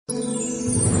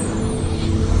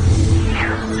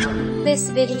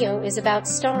This video is about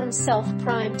ST-ARN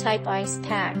self-prime type ice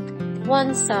pack.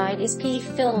 One side is PE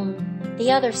film,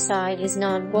 the other side is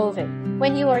non-woven.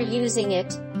 When you are using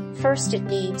it, first it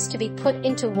needs to be put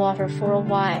into water for a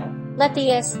while. Let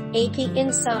the SAP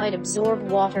inside absorb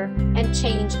water and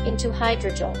change into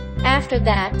hydrogel. After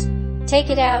that, take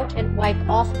it out and wipe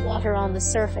off water on the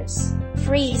surface.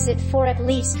 Freeze it for at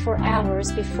least 4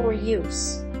 hours before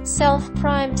use.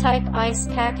 Self-prime type ice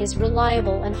pack is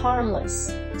reliable and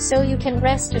harmless, so you can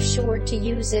rest assured to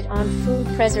use it on food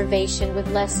preservation with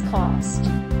less cost.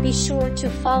 Be sure to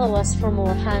follow us for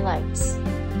more highlights.